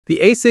The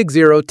A6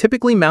 Zero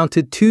typically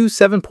mounted two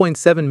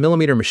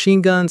 7.7mm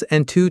machine guns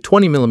and two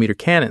 20mm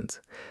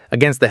cannons.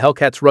 Against the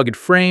Hellcat's rugged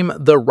frame,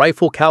 the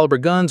rifle-caliber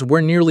guns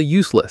were nearly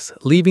useless,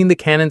 leaving the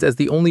cannons as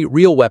the only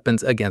real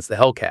weapons against the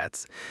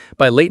Hellcats.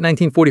 By late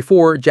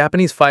 1944,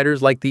 Japanese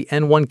fighters like the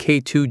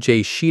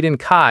N1K2-J Shiden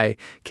Kai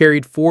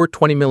carried four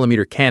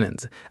 20mm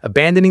cannons,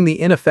 abandoning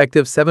the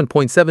ineffective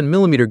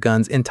 7.7mm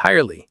guns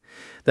entirely.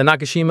 The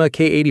Nakajima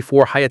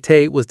Ki-84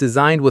 Hayate was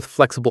designed with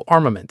flexible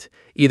armament,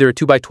 either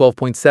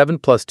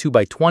 2x12.7 plus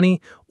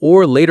 2x20,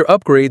 or later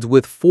upgrades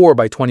with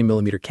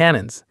 4x20mm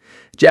cannons.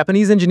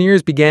 Japanese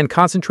engineers began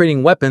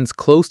concentrating weapons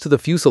close to the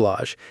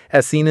fuselage,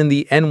 as seen in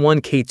the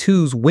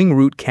N1K2's wing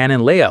root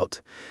cannon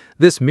layout.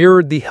 This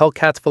mirrored the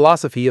Hellcat's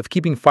philosophy of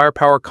keeping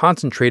firepower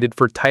concentrated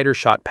for tighter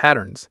shot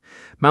patterns.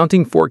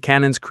 Mounting four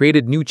cannons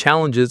created new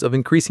challenges of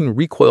increasing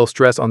recoil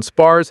stress on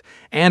spars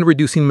and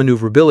reducing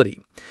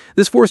maneuverability.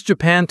 This forced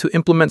Japan to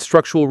implement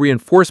structural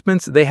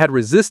reinforcements they had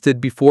resisted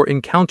before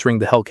encountering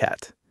the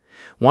Hellcat.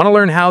 Want to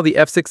learn how the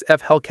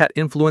F6F Hellcat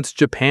influenced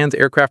Japan's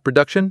aircraft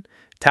production?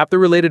 Tap the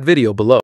related video below.